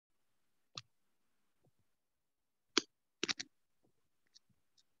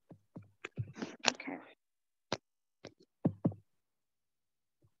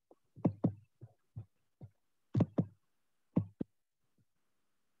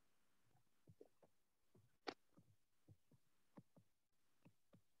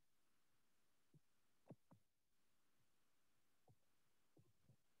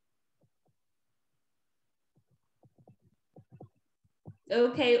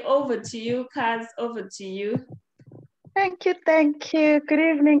Okay, over to you, Kaz, over to you. Thank you, thank you. Good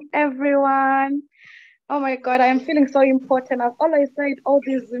evening, everyone. Oh my God, I am feeling so important. I've always said all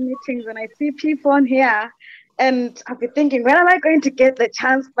these Zoom meetings and I see people on here and I've been thinking, when am I going to get the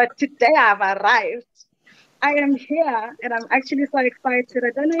chance? But today I've arrived. I am here and I'm actually so excited.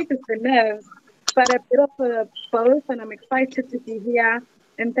 I don't know if it's the nerves, but a bit of both, and I'm excited to be here.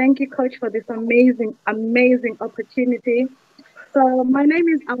 And thank you, Coach, for this amazing, amazing opportunity. So my name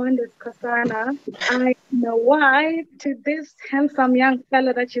is Awande Kasana. I'm a wife to this handsome young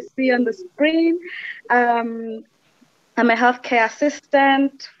fellow that you see on the screen. Um, I'm a healthcare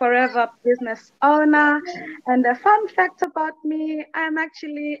assistant, forever business owner. And a fun fact about me, I'm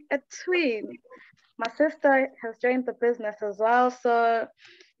actually a twin. My sister has joined the business as well. So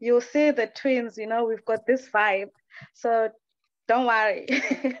you'll see the twins, we've got this vibe. So don't worry.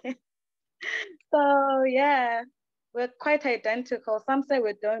 So yeah, we're quite identical. Some say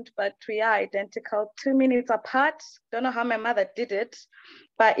we don't, but we are identical. 2 minutes apart. Don't know how my mother did it,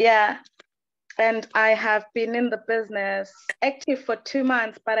 but yeah. And I have been in the business active for 2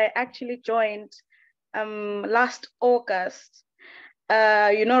 months, but I actually joined last August.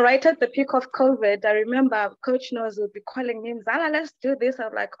 Right at the peak of COVID, I remember Coach Nozie would be calling me, Zala, let's do this.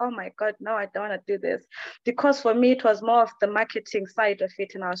 I'm like, oh my God, no, I don't want to do this. Because for me, it was more of the marketing side of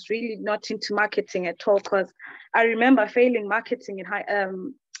it. And I was really not into marketing at all because I remember failing marketing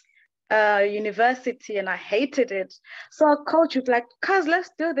in university and I hated it. So coach was like, cuz let's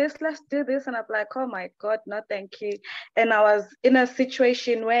do this. And I'm like, oh my God, no, thank you. And I was in a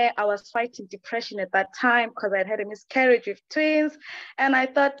situation where I was fighting depression at that time because I'd had a miscarriage with twins. And I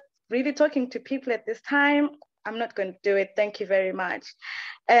thought, really talking to people at this time, I'm not going to do it. Thank you very much.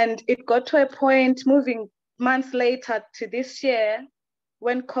 And it got to a point moving months later to this year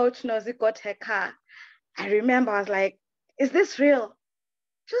when Coach Nozie got her car. I remember I was like, is this real?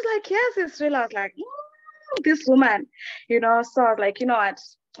 She was like, yes, it's real. I was like, this woman, so I was like, you know what,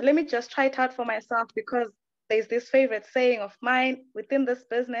 let me just try it out for myself because there's this favorite saying of mine within this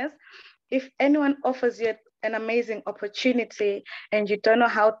business. If anyone offers you an amazing opportunity and you don't know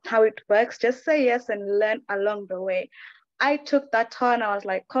how it works, just say yes and learn along the way. I took that turn. I was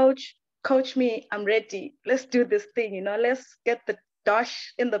like, coach me, I'm ready. Let's do this thing, let's get the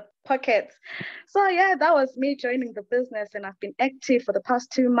dash in the pockets. So yeah, that was me joining the business and I've been active for the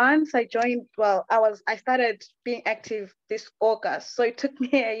past 2 months. I started being active this August. So it took me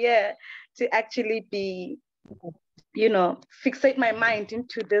a year to actually be, fixate my mind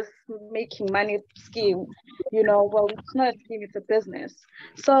into this making money scheme. Well, it's not a scheme, it's a business.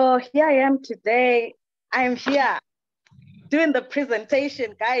 So here I am today. I'm here doing the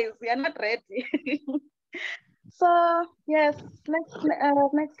presentation, guys. We are not ready. So yes,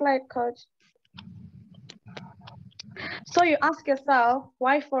 next slide, coach. So you ask yourself,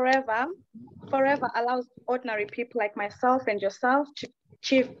 why forever? Forever allows ordinary people like myself and yourself to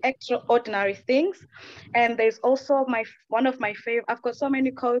achieve extraordinary things. And there's also one of my favorite, I've got so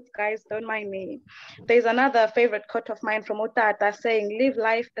many quotes, guys, don't mind me. There's another favorite quote of mine from Utata saying, live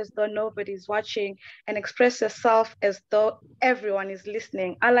life as though nobody's watching and express yourself as though everyone is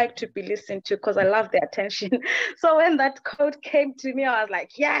listening. I like to be listened to because I love the attention. So when that quote came to me, I was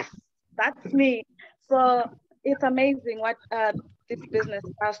like, yes, that's me. So it's amazing what this business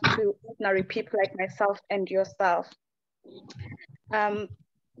does to ordinary people like myself and yourself.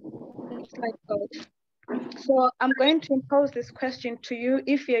 Next slide, coach. So I'm going to impose this question to you.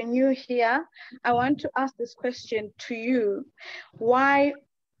 If you're new here, I want to ask this question to you. What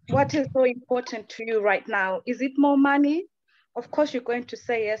is so important to you right now? Is it more money? Of course, you're going to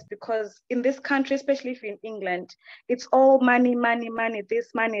say yes, because in this country, especially if you're in England, it's all money, money, money,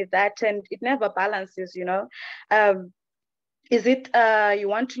 this, money, that, and it never balances, Is it you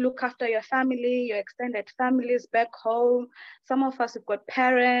want to look after your family, your extended families back home? Some of us have got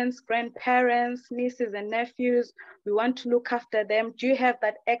parents, grandparents, nieces and nephews. We want to look after them. Do you have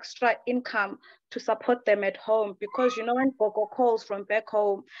that extra income to support them at home? Because when Gogo calls from back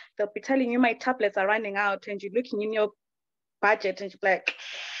home, they'll be telling you my tablets are running out and you're looking in your budget and you're like,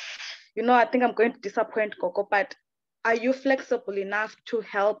 I think I'm going to disappoint Gogo, but are you flexible enough to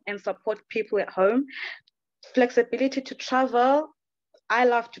help and support people at home? Flexibility to travel. I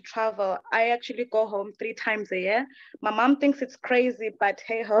love to travel. I actually go home 3 times a year. My mom thinks it's crazy, but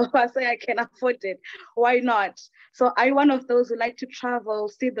hey ho, I say I can afford it. Why not? So I'm one of those who like to travel,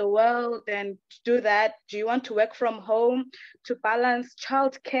 see the world and do that. Do you want to work from home to balance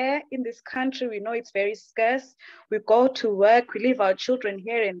childcare in this country? We know it's very scarce. We go to work, we leave our children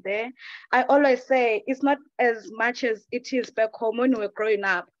here and there. I always say it's not as much as it is back home when we were growing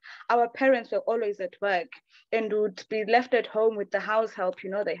up. our parents were always at work and would be left at home with the house help. You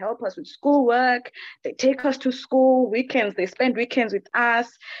know, they help us with schoolwork, they take us to school, weekends, they spend weekends with us.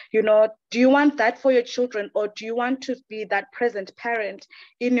 You know, do you want that for your children, or do you want to be that present parent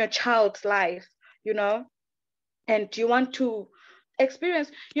in your child's life, you know? And do you want to experience,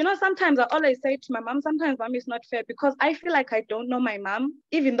 you know, sometimes I always say to my mom, sometimes mom is not fair, because I feel like I don't know my mom,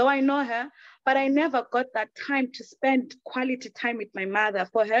 even though I know her, but I never got that time to spend quality time with my mother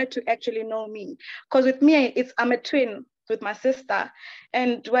for her to actually know me. Because with me, I'm a twin with my sister,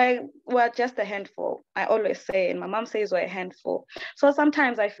 and we're just a handful, I always say, and my mom says we're a handful. So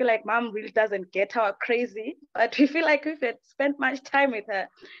sometimes I feel like mom really doesn't get how crazy, but we feel like if we had spent much time with her,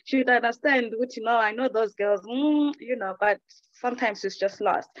 she would understand, which, you know, I know those girls, you know, but sometimes it's just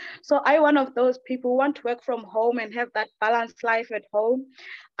lost. So I, one of those people who want to work from home and have that balanced life at home.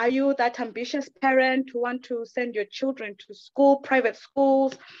 Are you that ambitious parent who want to send your children to school, private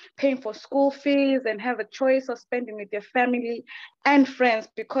schools, paying for school fees, and have a choice of spending with your family and friends?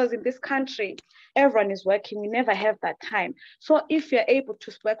 Because in this country, everyone is working. We never have that time. So if you're able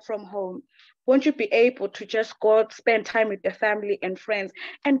to work from home, won't you be able to just go spend time with your family and friends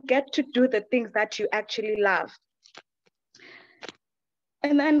and get to do the things that you actually love?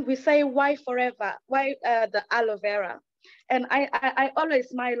 And then we say, why forever? Why the aloe vera? And I always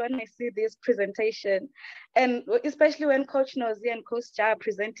smile when I see this presentation, and especially when Coach Nozie and Coach Ja are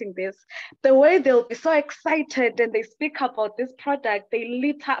presenting this, the way they'll be so excited and they speak about this product, they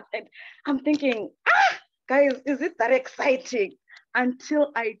lit up, and I'm thinking, guys, is it that exciting?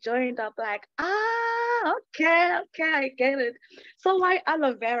 Until I joined up, like, okay, I get it. So why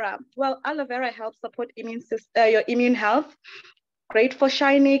aloe vera? Well, aloe vera helps support your immune health. Great for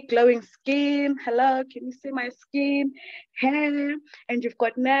shiny, glowing skin. Hello, can you see my skin? Hair, and you've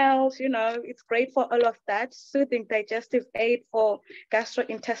got nails, you know, it's great for all of that. Soothing digestive aid for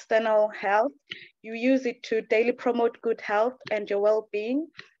gastrointestinal health. You use it to daily promote good health and your well-being.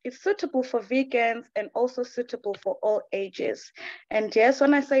 It's suitable for vegans and also suitable for all ages. And yes,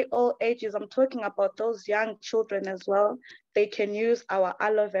 when I say all ages, I'm talking about those young children as well. They can use our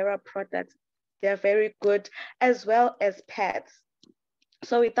aloe vera products. They're very good, as well as pets.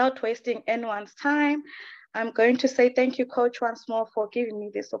 So without wasting anyone's time, I'm going to say thank you, Coach, once more for giving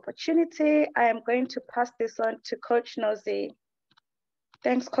me this opportunity. I am going to pass this on to Coach Nozie.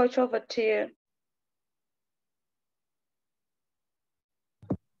 Thanks, Coach, over to you.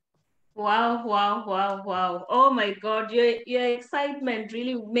 Wow, wow, wow, wow. Oh my God, your excitement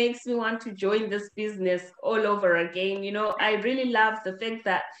really makes me want to join this business all over again. You know, I really love the fact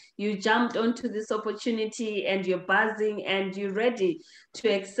that you jumped onto this opportunity and you're buzzing and you're ready to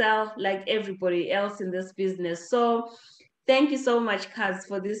excel like everybody else in this business. So thank you so much, Kaz,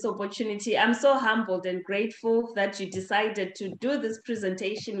 for this opportunity. I'm so humbled and grateful that you decided to do this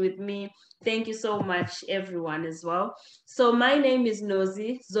presentation with me. Thank you so much, everyone, as well. So my name is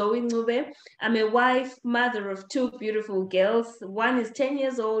Nozie Zoe Ncube. I'm a wife, mother of two beautiful girls. One is 10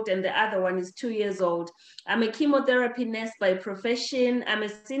 years old and the other one is 2 years old. I'm a chemotherapy nurse by profession. I'm a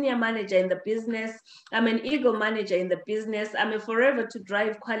senior manager in the business. I'm an Eagle manager in the business. I'm a Forever to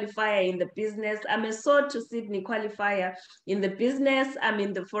Drive qualifier in the business. I'm a Soar to Sydney qualifier in the business. I'm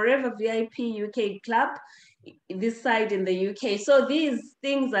in the Forever VIP UK club, this side in the UK. So these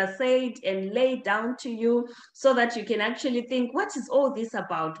things are said and laid down to you so that you can actually think, what is all this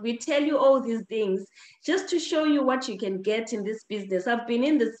about? We tell you all these things just to show you what you can get in this business. I've been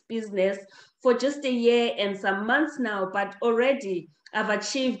in this business for just a year and some months now, but already I've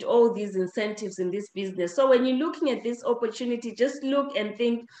achieved all these incentives in this business. So when you're looking at this opportunity, just look and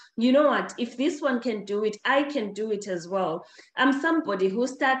think, you know what, if this one can do it, I can do it as well. I'm somebody who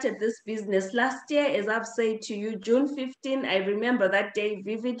started this business last year, as I've said to you, June 15. I remember that day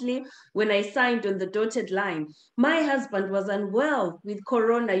vividly when I signed on the dotted line. My husband was unwell with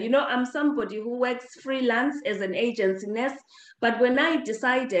corona. You know, I'm somebody who works freelance as an agency nurse, but when I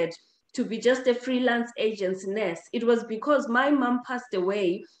decided to be just a freelance agency nurse, it was because my mom passed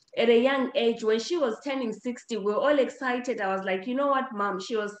away at a young age. When she was turning 60, we were all excited. I was like, you know what, mom,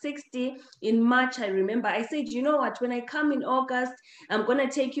 she was 60 in March, I remember. I said, you know what, when I come in August, I'm going to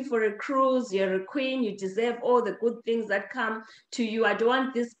take you for a cruise. You're a queen. You deserve all the good things that come to you. I don't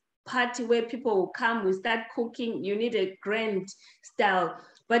want this party where people will come, we start cooking. You need a grand style.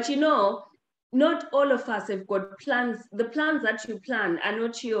 But you know, not all of us have got plans. The plans that you plan are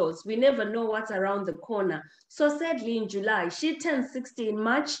not yours. We never know what's around the corner. So sadly, in July, she turned 60 in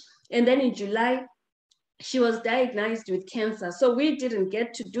March, and then in July, she was diagnosed with cancer. So we didn't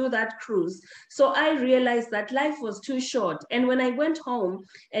get to do that cruise. So I realized that life was too short. And when I went home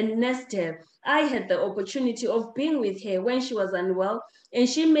and nursed her, I had the opportunity of being with her when she was unwell, and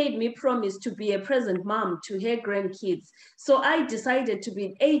she made me promise to be a present mom to her grandkids. So I decided to be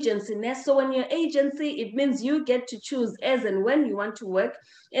an agency nurse. So when you're agency, it means you get to choose as and when you want to work.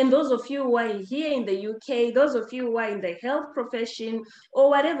 And those of you who are here in the UK, those of you who are in the health profession or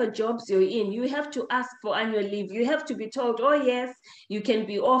whatever jobs you're in, you have to ask for annual leave. You have to be told, oh yes, you can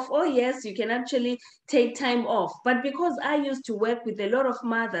be off. Oh yes, you can actually take time off. But because I used to work with a lot of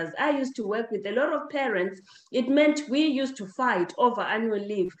mothers, I used to work with a lot of parents, it meant we used to fight over annual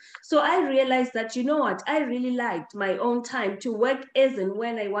leave. So I realized that, you know what, I really liked my own time to work as and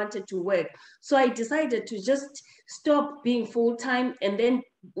when I wanted to work. So I decided to just stop being full-time and then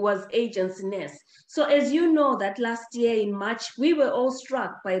was agency nurse. So as you know that last year in March, we were all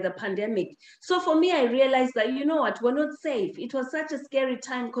struck by the pandemic. So for me, I realized that, you know what, we're not safe. It was such a scary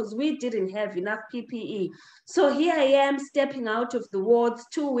time because we didn't have enough PPE. So here I am stepping out of the wards,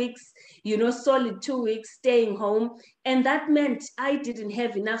 2 weeks, solid 2 weeks, staying home. And that meant I didn't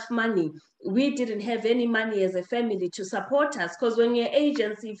have enough money. We didn't have any money as a family to support us, because when you're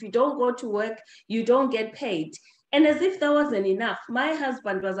agency, if you don't go to work, you don't get paid. And as if that wasn't enough, my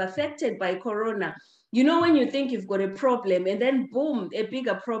husband was affected by Corona. You know, when you think you've got a problem and then boom, a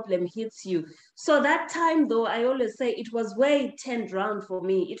bigger problem hits you. So that time, though, I always say it was where it turned round for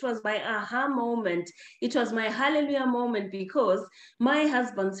me. It was my aha moment. It was my hallelujah moment, because my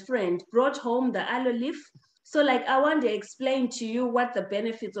husband's friend brought home the aloe leaf. So like I want to explain to you what the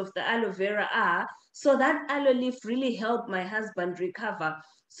benefits of the aloe vera are. So that aloe leaf really helped my husband recover.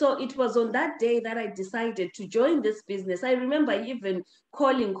 So it was on that day that I decided to join this business. I remember even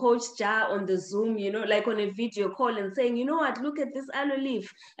calling Coach Ja on the Zoom, like on a video call, and saying, you know what, look at this aloe leaf.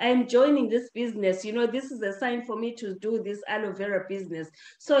 I'm joining this business. This is a sign for me to do this aloe vera business.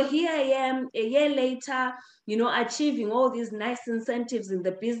 So here I am a year later, achieving all these nice incentives in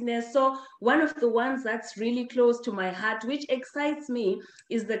the business. So one of the ones that's really close to my heart, which excites me,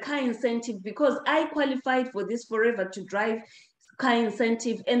 is the car incentive, because I qualified for this Forever to Drive car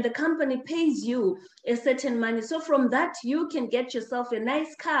incentive, and the company pays you a certain money. So from that, you can get yourself a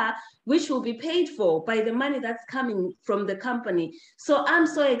nice car, which will be paid for by the money that's coming from the company. So I'm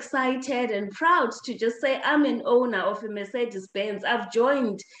so excited and proud to just say I'm an owner of a Mercedes-Benz. I've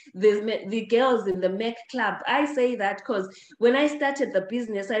joined the girls in the MEC club. I say that because when I started the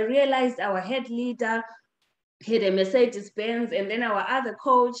business, I realized our head leader had a Mercedes-Benz, and then our other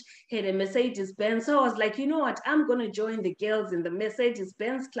coach had a Mercedes-Benz. So I was like, you know what, I'm going to join the girls in the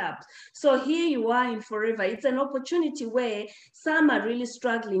Mercedes-Benz club. So here you are in Forever. It's an opportunity where some are really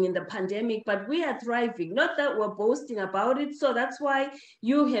struggling in the pandemic, but we are thriving. Not that we're boasting about it. So that's why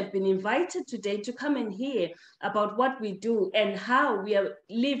you have been invited today to come and hear about what we do and how we are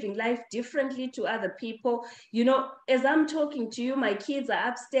living life differently to other people. As I'm talking to you, my kids are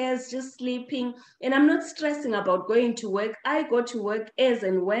upstairs just sleeping, and I'm not stressing about going to work. I go to work as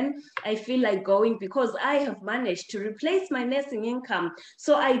and when I feel like going, because I have managed to replace my nursing income.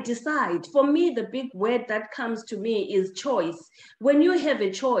 So I decide. For me, the big word that comes to me is choice. When you have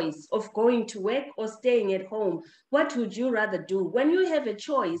a choice of going to work or staying at home, what would you rather do? When you have a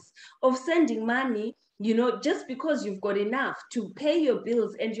choice of sending money, just because you've got enough to pay your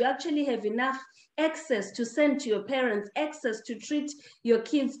bills, and you actually have enough access to send to your parents, access to treat your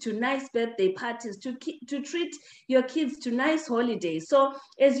kids to nice birthday parties, to treat your kids to nice holidays. So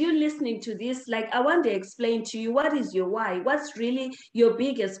as you're listening to this, like, I want to explain to you, what is your why? What's really your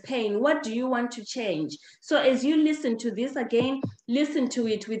biggest pain? What do you want to change? So as you listen to this again, listen to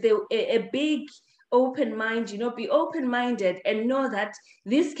it with a big open mind, be open-minded, and know that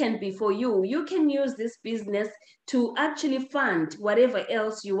this can be for you. You can use this business to actually fund whatever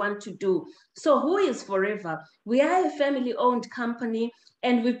else you want to do. So who is Forever? We are a family-owned company,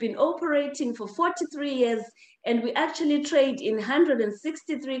 and we've been operating for 43 years, and we actually trade in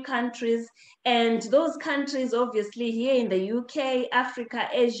 163 countries. And those countries, obviously, here in the UK, Africa,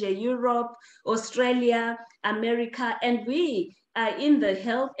 Asia, Europe, Australia, America, and we are in the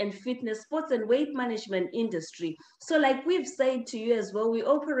health and fitness, sports and weight management industry. So like we've said to you as well,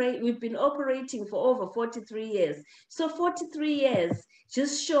 we've been operating for over 43 years. So 43 years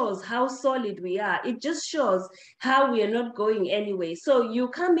just shows how solid we are. It just shows how we are not going anyway. So you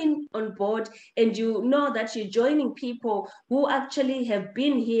come in on board, and you know that you're joining people who actually have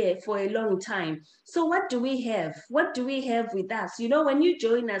been here for a long time. So what do we have? What do we have with us? When you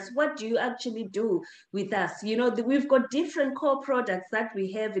join us, what do you actually do with us? us. You know, we've got different core products that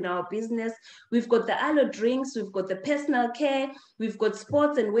we have in our business. We've got the aloe drinks, we've got the personal care, we've got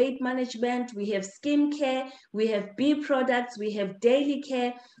sports and weight management, we have skin care, we have bee products, we have daily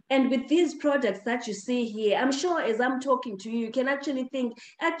care. And with these products that you see here, I'm sure as I'm talking to you, you can actually think,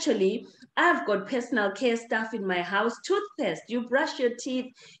 actually, I've got personal care stuff in my house, toothpaste, you brush your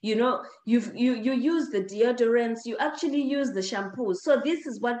teeth, you know, you use the deodorants, you actually use the shampoos. So this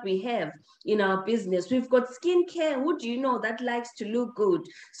is what we have in our business. We've got skincare. Who do you know that likes to look good?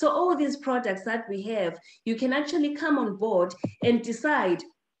 So all these products that we have, you can actually come on board and decide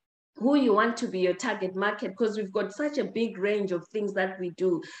who you want to be your target market, because we've got such a big range of things that we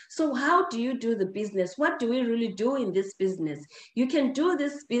do. So how do you do the business? What do we really do in this business? You can do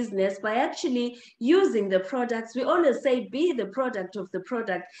this business by actually using the products. We always say be the product of the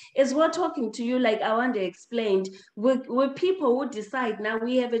product. As we're talking to you, like Awande explained, we're people who decide now.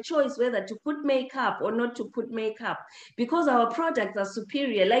 We have a choice whether to put makeup or not to put makeup, because our products are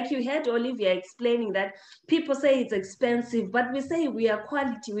superior. Like you heard Olivia explaining that people say it's expensive, but we say we are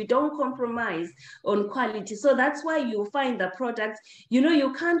quality. We don't compromise on quality. So that's why you find the products, you know,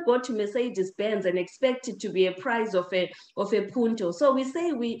 you can't go to Mercedes-Benz and expect it to be a price of a Punto. So we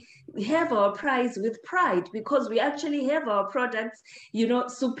say we have our price with pride, because we actually have our products, you know,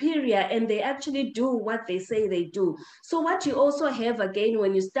 superior, and they actually do what they say they do. So what you also have, again,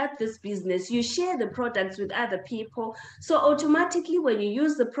 when you start this business, you share the products with other people. So automatically when you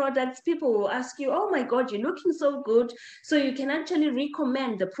use the products, people will ask you, oh my God, you're looking so good. So you can actually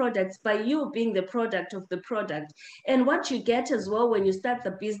recommend the products by you being the product of the product. And what you get as well when you start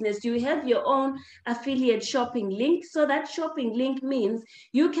the business, you have your own affiliate shopping link. So that shopping link means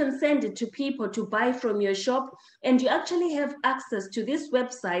you can send it to people to buy from your shop, and you actually have access to this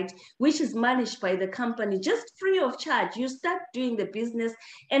website, which is managed by the company, just free of charge. You start doing the business,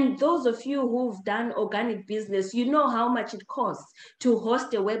 and those of you who've done organic business, you know how much it costs to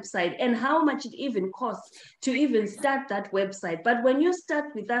host a website and how much it even costs to even start that website. But when you start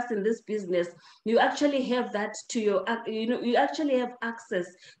with us in this business, you actually have that to your, you know, you actually have access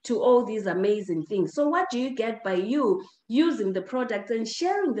to all these amazing things. So what do you get by you using the products and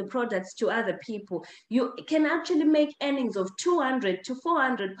sharing the products to other people? You can actually make earnings of 200 to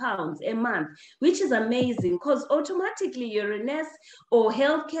 400 pounds a month, which is amazing, because automatically you're a nurse or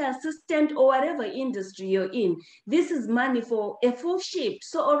healthcare assistant or whatever industry you're in. This is money for a full shift.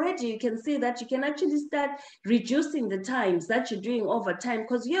 So already you can see that you can actually start reducing the times that you're doing overtime,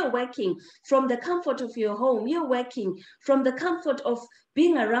 because you're working from the comfort of your home. You're working from the comfort of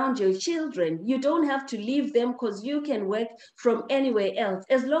being around your children. You don't have to leave them, because you can work from anywhere else.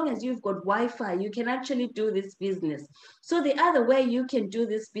 As long as you've got Wi-Fi, you can actually do this business. So the other way you can do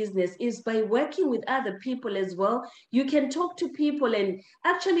this business is by working with other people as well. You can talk to people and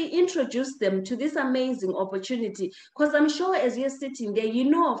actually introduce them to this amazing opportunity, because I'm sure as you're sitting there, you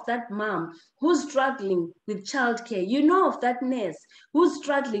know of that mom who's struggling with childcare. You know of that nurse who's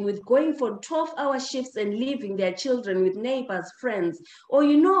struggling with going for 12-hour shifts and leaving their children with neighbors, friends. Or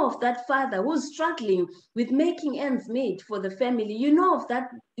you know of that father who's struggling with making ends meet for the family. You know of that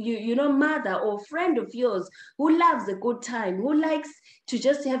you know, mother or friend of yours who loves a good time, who likes to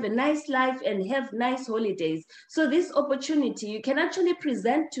just have a nice life and have nice holidays. So this opportunity, you can actually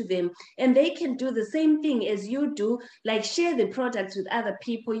present to them, and they can do the same thing as you do, like share the products with other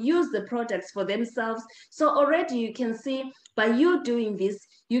people, use the products for themselves. So already you can see, by you doing this,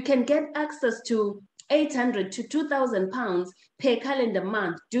 you can get access to 800 to 2,000 pounds per calendar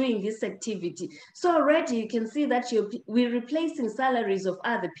month doing this activity. So already you can see that we're replacing salaries of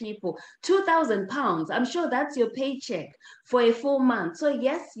other people. 2,000 pounds, I'm sure that's your paycheck for a full month. So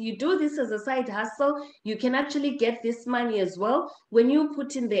yes, you do this as a side hustle. You can actually get this money as well when you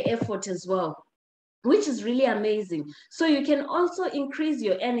put in the effort as well, which is really amazing. So you can also increase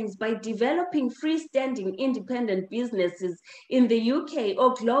your earnings by developing freestanding independent businesses in the UK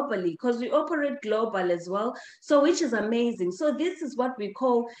or globally, because we operate global as well. So which is amazing. So this is what we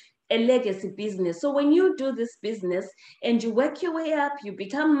call a legacy business. So when you do this business and you work your way up, you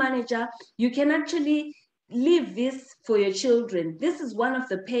become manager, you can actually leave this for your children. This is one of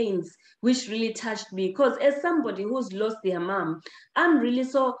the pains which really touched me, because as somebody who's lost their mom, I'm really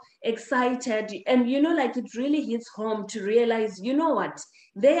so excited. And you know, like, it really hits home to realize, you know what,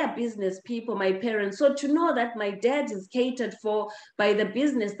 they are business people, my parents. So to know that my dad is catered for by the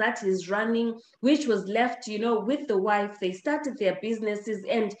business that he's running, which was left, you know, with the wife, they started their businesses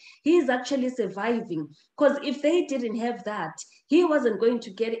and he's actually surviving. Because if they didn't have that, he wasn't going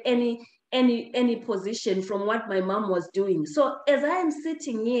to get any any position from what my mom was doing. So as I am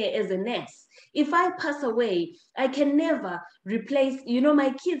sitting here as a nurse, if I pass away, I can never replace,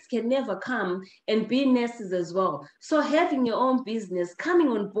 my kids can never come and be nurses as well. So having your own business, coming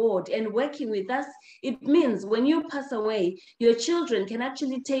on board and working with us, it means when you pass away, your children can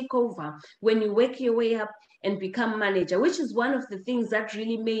actually take over when you work your way up and become manager, which is one of the things that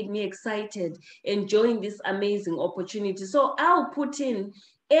really made me excited, enjoying this amazing opportunity. So I'll put in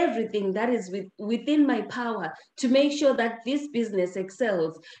everything that is within my power to make sure that this business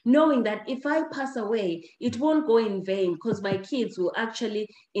excels, knowing that if I pass away, it won't go in vain because my kids will actually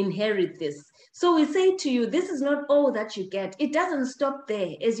inherit this. So we say to you, this is not all that you get. It doesn't stop there.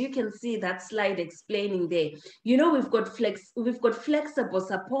 As you can see that slide explaining there, we've got flexible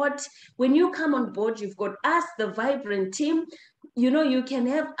support. When you come on board, you've got us, the vibrant team. You can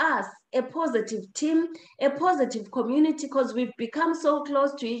have us, a positive team, a positive community, because we've become so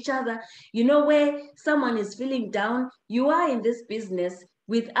close to each other. Where someone is feeling down, you are in this business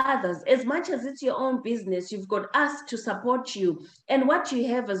with others. As much as it's your own business, you've got us to support you. And what you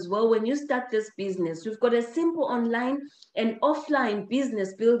have as well, when you start this business, we've got a simple online and offline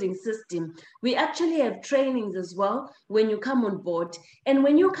business building system. We actually have trainings as well when you come on board. And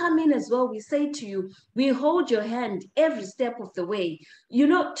when you come in as well, we say to you, we hold your hand every step of the way,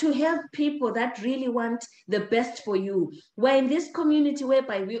 to have people that really want the best for you. We're in this community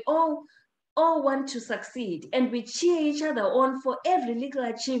whereby we all want to succeed, and we cheer each other on for every little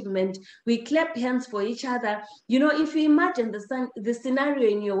achievement. We clap hands for each other. If you imagine the scenario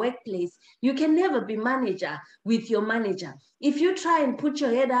in your workplace, you can never be manager with your manager. If you try and put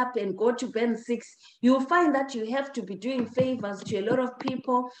your head up and go to band 6, you'll find that you have to be doing favors to a lot of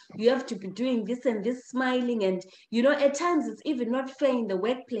people. You have to be doing this and this, smiling, and at times it's even not fair in the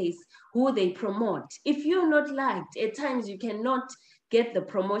workplace who they promote. If you're not liked, at times you cannot get the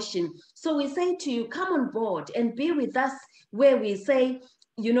promotion. So we say to you, come on board and be with us, where we say,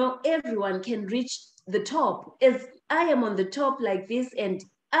 everyone can reach the top. As I am on the top like this, and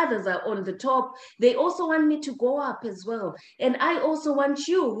others are on the top, they also want me to go up as well. And I also want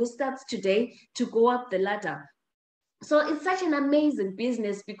you who starts today to go up the ladder. So it's such an amazing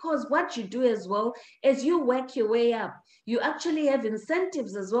business, because what you do as well, as you work your way up, you actually have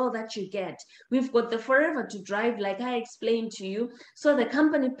incentives as well that you get. We've got the forever to drive, like I explained to you. So the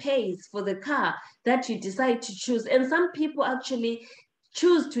company pays for the car that you decide to choose. And some people actually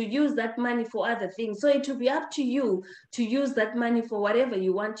choose to use that money for other things. So it will be up to you to use that money for whatever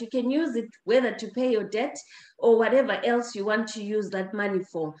you want. You can use it whether to pay your debt or whatever else you want to use that money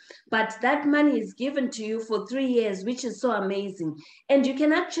for. But that money is given to you for 3 years, which is so amazing. And you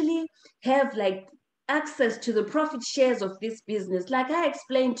can actually have access to the profit shares of this business. Like I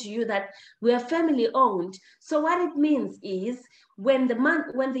explained to you that we are family owned. So what it means is when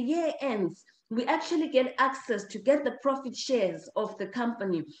the year ends, we actually get access to get the profit shares of the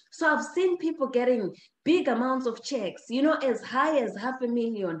company. So I've seen people getting big amounts of checks, as high as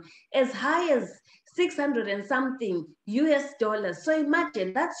 $500,000, as high as 600 and something US dollars. So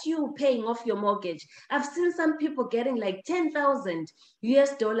imagine that's you paying off your mortgage. I've seen some people getting like 10,000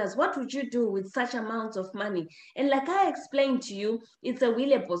 US dollars. What would you do with such amounts of money? And like I explained to you, it's a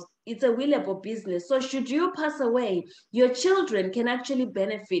willable business. So should you pass away, your children can actually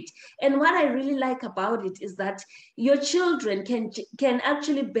benefit. And what I really like about it is that your children can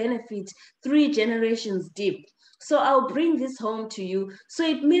actually benefit 3 generations deep. So I'll bring this home to you. So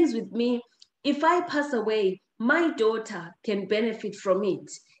it means with me, if I pass away, my daughter can benefit from it,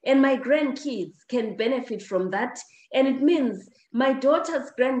 and my grandkids can benefit from that. And it means my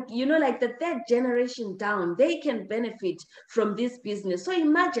daughter's like the 3rd generation down, they can benefit from this business. So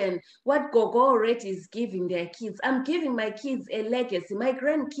imagine what Gogo already is giving their kids. I'm giving my kids a legacy, my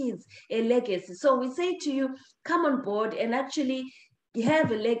grandkids a legacy. So we say to you, come on board and actually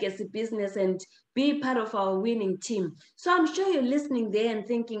have a legacy business and be part of our winning team. So I'm sure you're listening there and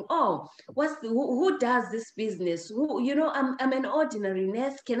thinking, oh, who does this business? I'm an ordinary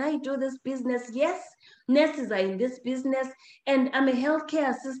nurse. Can I do this business? Yes, nurses are in this business. And I'm a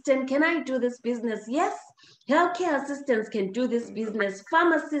healthcare assistant. Can I do this business? Yes, healthcare assistants can do this business.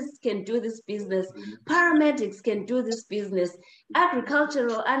 Pharmacists can do this business. Paramedics can do this business.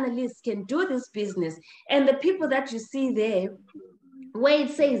 Agricultural analysts can do this business. And the people that you see there, where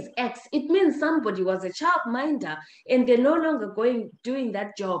it says X, it means somebody was a childminder and they're no longer doing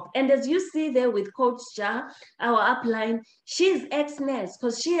that job. And as you see there with Coach Ja, our upline, she's ex-nurse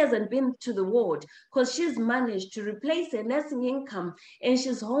because she hasn't been to the ward, because she's managed to replace her nursing income and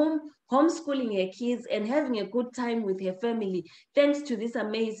she's home homeschooling her kids and having a good time with her family, thanks to this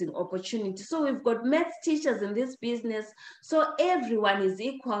amazing opportunity. So we've got maths teachers in this business. So everyone is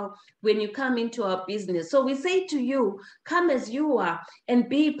equal when you come into our business. So we say to you, come as you are and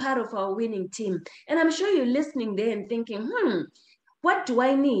be part of our winning team. And I'm sure you're listening there and thinking, what do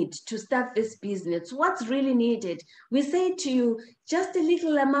I need to start this business? What's really needed? We say to you, just a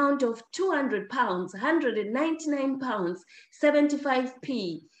little amount of £200, £199,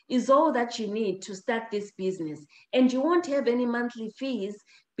 75p is all that you need to start this business. And you won't have any monthly fees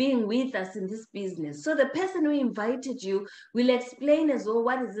being with us in this business. So the person who invited you will explain as well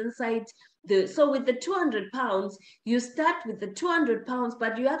what is inside. So with the £200, you start with the £200,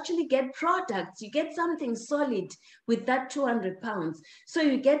 but you actually get products. You get something solid with that £200. So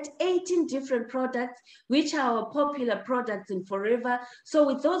you get 18 different products, which are our popular products in Forever. So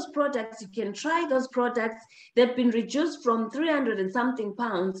with those products, you can try those products. They've been reduced from 300 and something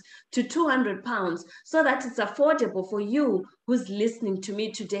pounds to £200, so that it's affordable for you who's listening to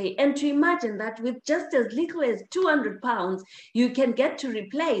me today. And to imagine that with just as little as £200, you can get to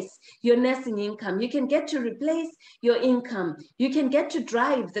replace your nursing income. You can get to replace your income. You can get to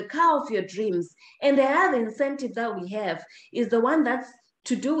drive the car of your dreams. And the other incentive that we have is the one that's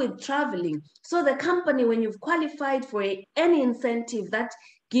to do with traveling. So the company, when you've qualified for any incentive that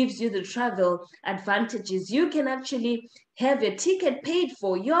gives you the travel advantages, you can actually have your ticket paid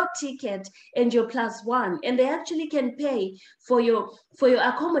for, your ticket and your plus one, and they actually can pay for your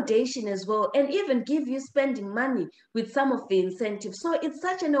accommodation as well, and even give you spending money with some of the incentives. So it's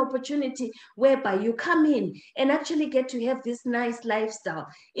such an opportunity whereby you come in and actually get to have this nice lifestyle.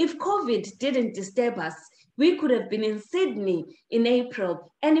 If COVID didn't disturb us, we could have been in Sydney in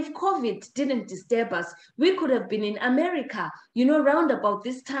April. And if COVID didn't disturb us, we could have been in America, round about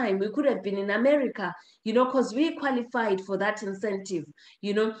this time, we could have been in America, because we qualified for that incentive,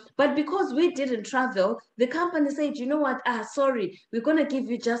 But because we didn't travel, the company said, you know what, sorry, we're going to give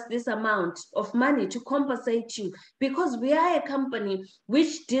you just this amount of money to compensate you, because we are a company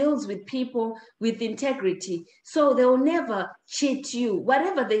which deals with people with integrity. So they will never cheat you.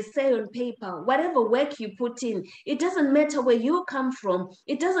 Whatever they say on paper, whatever work you put in, it doesn't matter where you come from.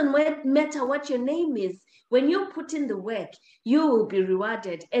 It doesn't matter what your name is. When you put in the work, you will be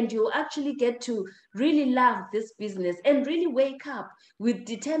rewarded, and you'll actually get to really love this business and really wake up with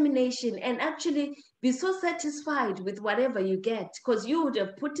determination and actually be so satisfied with whatever you get, because you would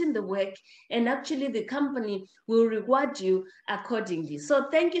have put in the work, and actually the company will reward you accordingly. So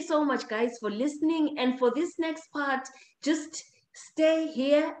thank you so much, guys, for listening. And for this next part, just stay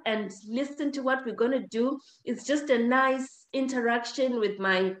here and listen to what we're going to do. It's just a nice interaction with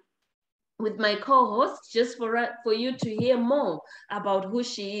my co-host, just for you to hear more about who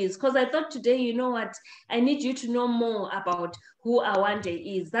she is. Because I thought today, you know what, I need you to know more about who Awande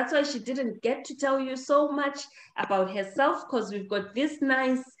is. That's why she didn't get to tell you so much about herself, because we've got this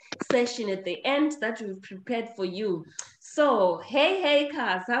nice session at the end that we've prepared for you. So, hey,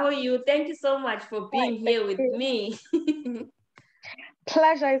 Kaz, how are you? Thank you so much for being here with me.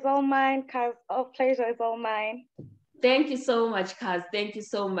 Pleasure is all mine, Kaz. Oh, pleasure is all mine. Thank you so much, Kaz. Thank you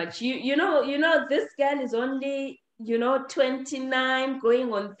so much. You know, this girl is only, 29,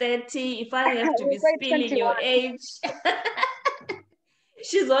 going on 30. If I have to be spilling your age,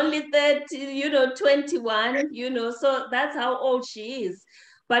 she's only 30, 21, so that's how old she is.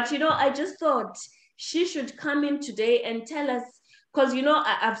 But, I just thought she should come in today and tell us, because,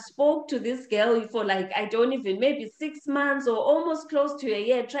 I've spoke to this girl for I don't even, maybe 6 months or almost close to a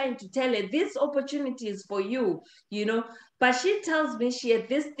year, trying to tell her this opportunity is for you, But she tells me she had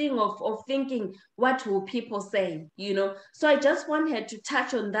this thing of thinking, what will people say, So I just want her to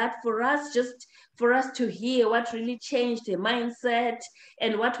touch on that for us, just for us to hear what really changed her mindset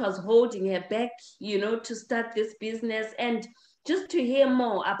and what was holding her back, to start this business, and just to hear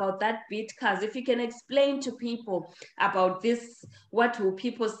more about that bit. Because if you can explain to people about this, what will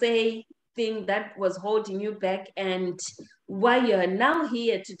people say thing that was holding you back, and why you're now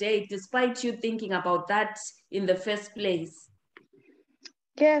here today, despite you thinking about that in the first place.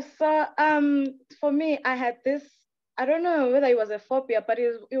 Yes, so for me, I had this, I don't know whether it was a phobia, but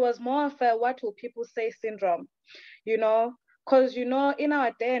it was more of a what will people say syndrome, because, in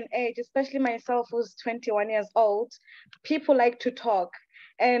our day and age, especially myself who's 21 years old, people like to talk.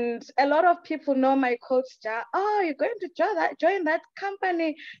 And a lot of people know my coach, oh, you're going to join that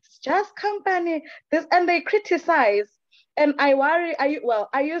company, it's just company, this, and they criticize. And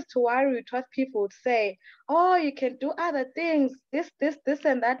I used to worry with what people would say, oh, you can do other things, this,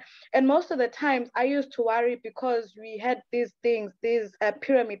 and that. And most of the times I used to worry because we had these things, these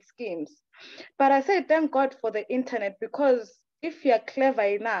pyramid schemes. But I say, thank God for the internet, because if you're clever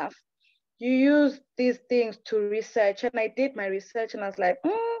enough, you use these things to research. And I did my research and I was like,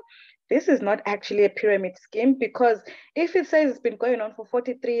 this is not actually a pyramid scheme, because if it says it's been going on for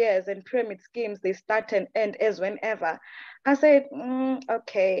 43 years and pyramid schemes, they start and end as whenever. I said,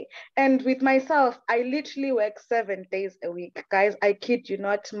 okay. And with myself, I literally work 7 days a week. Guys, I kid you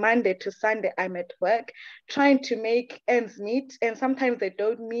not, Monday to Sunday, I'm at work trying to make ends meet. And sometimes they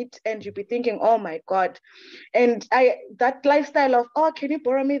don't meet. And you'll be thinking, oh my God. And that lifestyle of, oh, can you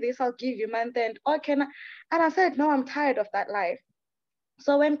borrow me this? I'll give you month end. Oh, can I? And I said, no, I'm tired of that life.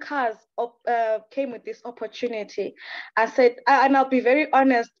 So when cars came with this opportunity, I said, and I'll be very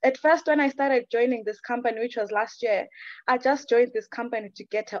honest, at first when I started joining this company, which was last year, I just joined this company to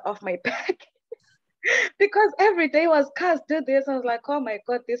get her off my back. Because every day was cars, do this. I was like, oh my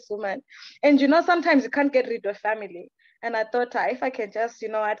God, this woman. And sometimes you can't get rid of family. And I thought, if I can just,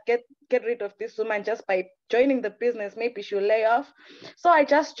 I'd get rid of this woman just by joining the business, maybe she'll lay off. So I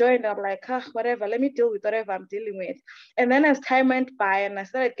just joined. I'm like, whatever, let me deal with whatever I'm dealing with. And then as time went by and I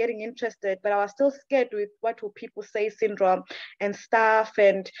started getting interested, but I was still scared with what will people say syndrome and stuff.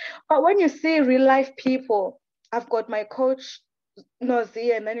 But when you see real life people, I've got my coach,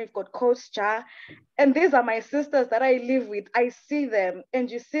 Nozie, and then you've got Coach Ja. And these are my sisters that I live with. I see them and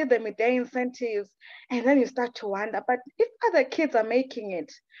you see them with their incentives. And then you start to wonder, but if other kids are making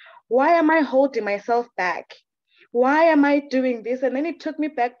it, why am I holding myself back? Why am I doing this? And then it took me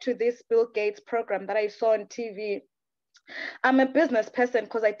back to this Bill Gates program that I saw on TV. I'm a business person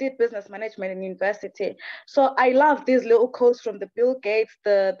because I did business management in university. So I love these little quotes from the Bill Gates,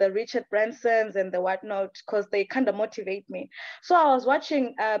 the Richard Bransons and the whatnot, because they kind of motivate me. So I was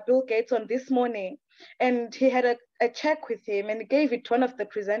watching Bill Gates on This Morning, and he had a check with him and he gave it to one of the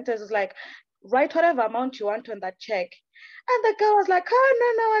presenters. It was like, write whatever amount you want on that check. And the girl was like,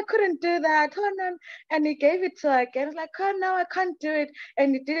 oh, no, I couldn't do that. Oh, no. And he gave it to her again. It's like, oh, no, I can't do it.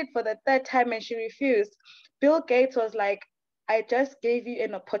 And he did it for the third time and she refused. Bill Gates was like, I just gave you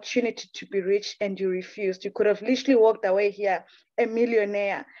an opportunity to be rich and you refused. You could have literally walked away here, a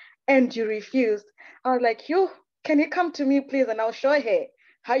millionaire, and you refused. I was like, can you come to me, please? And I'll show her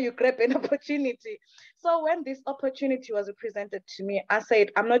how you grab an opportunity. So when this opportunity was presented to me, I said,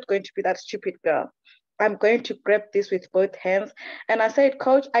 I'm not going to be that stupid girl. I'm going to grab this with both hands. And I said,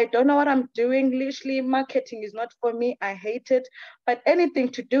 Coach, I don't know what I'm doing. Literally, marketing is not for me. I hate it. But anything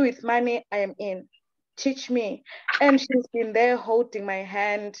to do with money, I am in. Teach me. And she's been there holding my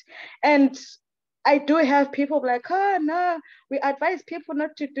hand. And I do have people like, oh, no, we advise people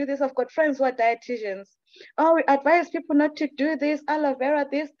not to do this. I've got friends who are dietitians. Oh, we advise people not to do this, aloe vera,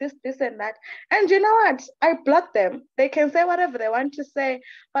 this, and that. And you know what? I block them. They can say whatever they want to say.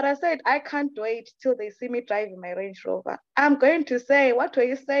 But I said, I can't wait till they see me driving my Range Rover. I'm going to say, what were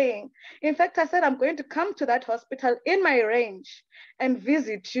you saying? In fact, I said, I'm going to come to that hospital in my range and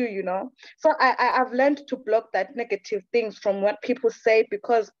visit you, So I've learned to block that negative things from what people say,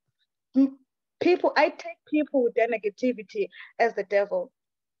 because I take people with their negativity as the devil.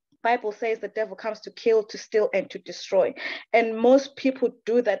 Bible says the devil comes to kill, to steal, and to destroy. And most people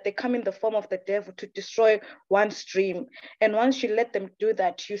do that. They come in the form of the devil to destroy one's dream. And once you let them do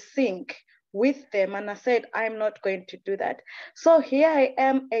that, you sink with them. And I said, I'm not going to do that. So here I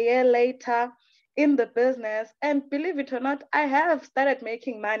am a year later in the business. And believe it or not, I have started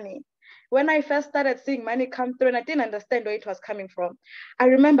making money. When I first started seeing money come through and I didn't understand where it was coming from, I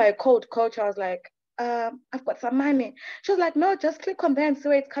remember I called Coach. I was like, I've got some money. She was like, no, just click on there and see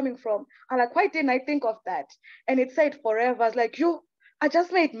where it's coming from. I'm like, why didn't I think of that? And it said forever. I was like, I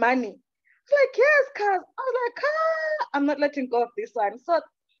just made money. It's like, yes, cuz. I was like, I'm not letting go of this one. So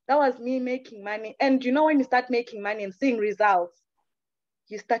that was me making money. And when you start making money and seeing results,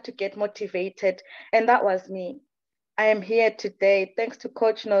 you start to get motivated. And that was me. I am here today. Thanks to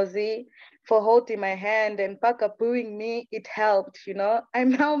Coach Nozie for holding my hand and booing me. It helped, I'm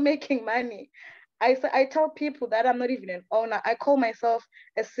now making money. I tell people that I'm not even an owner. I call myself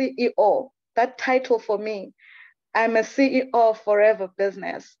a CEO. That title for me, I'm a CEO of Forever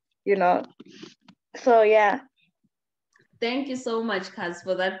Business, So yeah. Thank you so much, Kaz,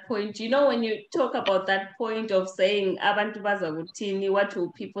 for that point. When you talk about that point of saying abantu bazakuthini, what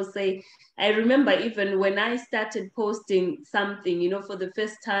will people say? I remember even when I started posting something, for the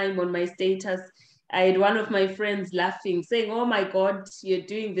first time on my status, I had one of my friends laughing, saying, oh my God, you're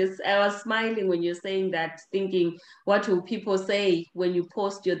doing this. I was smiling when you're saying that, thinking, what will people say when you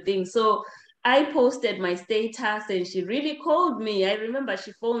post your thing? So I posted my status and she really called me. I remember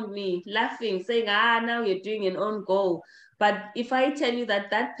she phoned me laughing, saying, now you're doing an own goal. But if I tell you that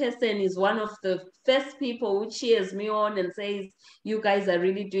that person is one of the first people who cheers me on and says, you guys are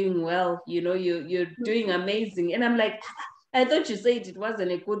really doing well, you're doing amazing. And I'm like, I thought you said it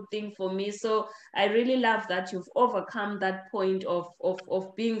wasn't a good thing for me. So I really love that you've overcome that point of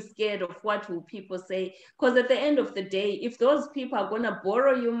being scared of what will people say. Because at the end of the day, if those people are gonna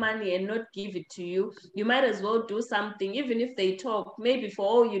borrow you money and not give it to you, you might as well do something. Even if they talk, maybe for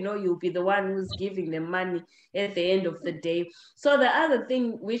all you know, you'll be the one who's giving them money at the end of the day. So the other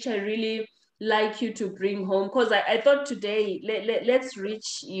thing which I really like you to bring home, because I thought today let's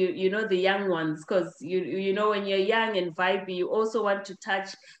reach you know, the young ones, because you know, when you're young and vibey, you also want to touch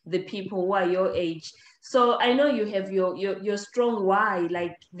the people who are your age. So I know you have your strong why,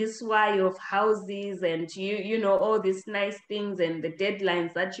 like this why of houses, and you know, all these nice things and the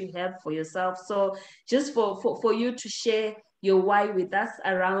deadlines that you have for yourself. So just for you to share your why with us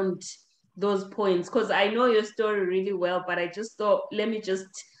around those points, because I know your story really well, but I just thought, let me just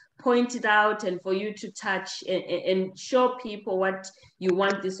point it out and for you to touch and show people what you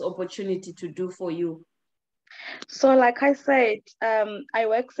want this opportunity to do for you. So, like I said, I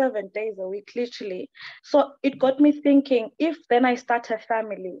work 7 days a week, literally. So it got me thinking, if then I start a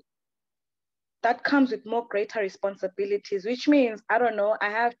family, that comes with more greater responsibilities, which means, I don't know,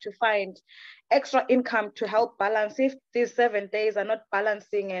 I have to find extra income to help balance if these 7 days are not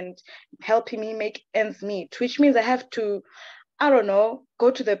balancing and helping me make ends meet, which means I have to, I don't know, go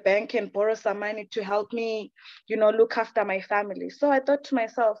to the bank and borrow some money to help me, look after my family. So I thought to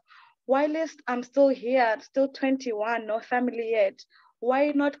myself, whilst I'm still here, still 21, no family yet,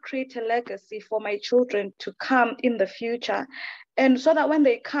 why not create a legacy for my children to come in the future? And so that when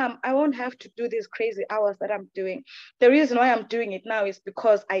they come, I won't have to do these crazy hours that I'm doing. The reason why I'm doing it now is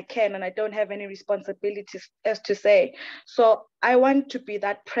because I can and I don't have any responsibilities, as to say. So I want to be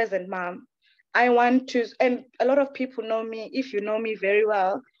that present mom. I want to, and a lot of people know me. If you know me very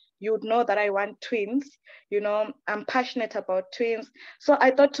well, you would know that I want twins. I'm passionate about twins. So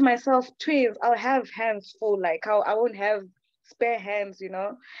I thought to myself, twins, I'll have hands full. Like I won't have spare hands.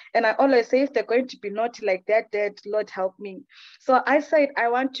 And I always say, if they're going to be naughty like that, dead, Lord help me. So I said, I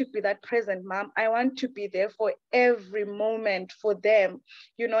want to be that present mom. I want to be there for every moment for them,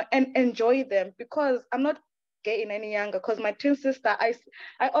 and enjoy them, because I'm not getting any younger. Because my twin sister, I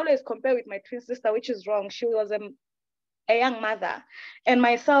always compare with my twin sister, which is wrong. She was a young mother, and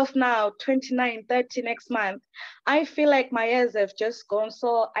myself now 29, 30 next month. I feel like my years have just gone.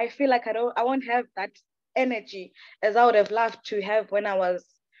 So I feel like I won't have that energy as I would have loved to have when I was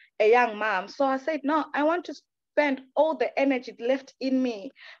a young mom. So I said, no, I want to spend all the energy left in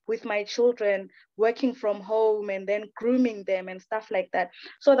me with my children, working from home and then grooming them and stuff like that.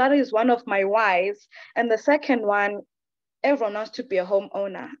 So that is one of my whys. And the second one, everyone wants to be a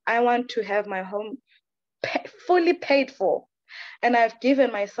homeowner. I want to have my home fully paid for. And I've given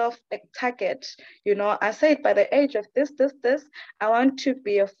myself a target. I said, by the age of this, I want to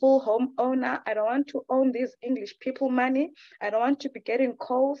be a full home owner. I don't want to own these English people money. I don't want to be getting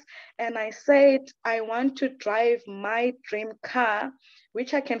calls. And I said, I want to drive my dream car,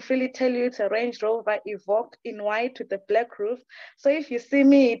 which I can freely tell you, it's a Range Rover Evoque in white with a black roof. So if you see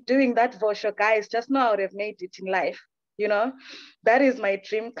me doing that for sure, guys, just know I would have made it in life. That is my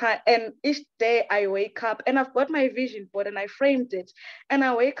dream car. And each day I wake up and I've got my vision board and I framed it, and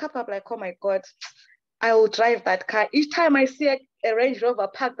I wake up, I'm like, oh my God, I will drive that car. Each time I see a Range Rover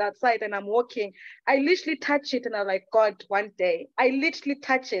parked outside and I'm walking, I literally touch it and I'm like, God, one day I literally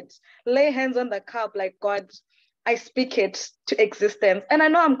touch it, lay hands on the car, like, God, I speak it to existence. And I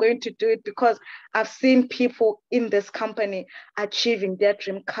know I'm going to do it because I've seen people in this company achieving their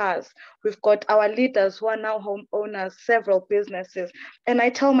dream cars. We've got our leaders who are now homeowners, several businesses. And I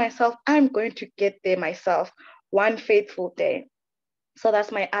tell myself, I'm going to get there myself one faithful day. So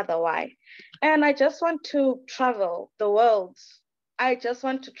that's my other why. And I just want to travel the world. I just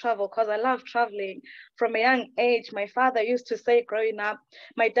want to travel because I love traveling from a young age. My father used to say growing up,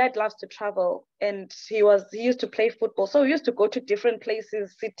 my dad loves to travel, and he used to play football. So we used to go to different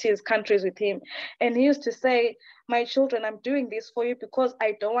places, cities, countries with him. And he used to say, my children, I'm doing this for you because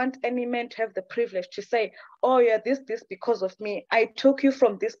I don't want any man to have the privilege to say, oh, yeah, this because of me. I took you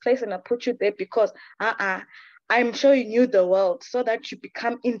from this place and I put you there because I'm showing you the world so that you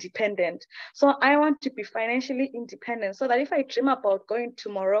become independent. So I want to be financially independent so that if I dream about going to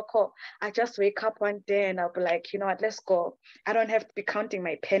Morocco, I just wake up one day and I'll be like, you know what, let's go. I don't have to be counting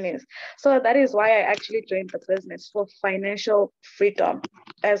my pennies. So that is why I actually joined the business, for financial freedom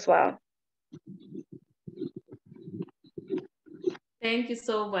as well. Thank you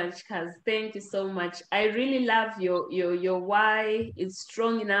so much, Kaz. Thank you so much. I really love your why. It's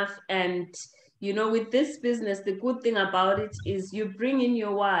strong enough. And with this business, the good thing about it is you bring in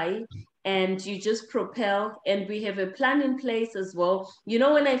your why and you just propel. And we have a plan in place as well. You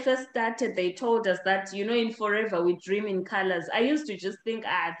know, when I first started, they told us that, you know, in Forever we dream in colors. I used to just think,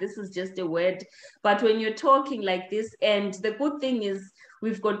 this is just a word. But when you're talking like this, and the good thing is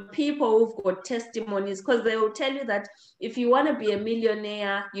we've got people who've got testimonies, because they will tell you that if you want to be a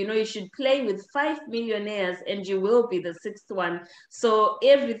millionaire, you know, you should play with 5 millionaires and you will be the sixth one. So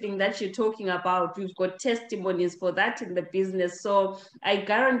everything that you're talking about, we've got testimonies for that in the business. So I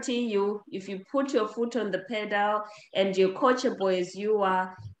guarantee you, if you put your foot on the pedal and you're coachable as you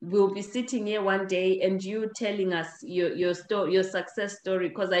are, we'll be sitting here one day and you telling us your story, your success story,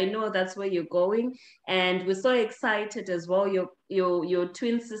 because I know that's where you're going. And we're so excited as well. Your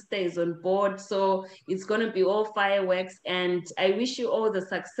twin sister is on board, so it's going to be all fireworks. And I wish you all the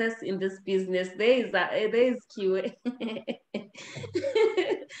success in this business. There is QA.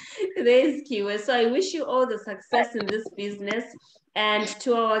 There is QA. So I wish you all the success in this business. And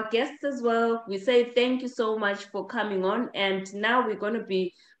to our guests as well, we say thank you so much for coming on. And now we're going to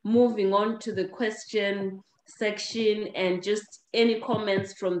be moving on to the question section and just any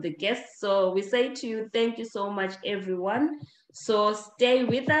comments from the guests. So we say to you, thank you so much, everyone. So stay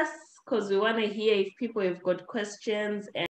with us because we want to hear if people have got questions.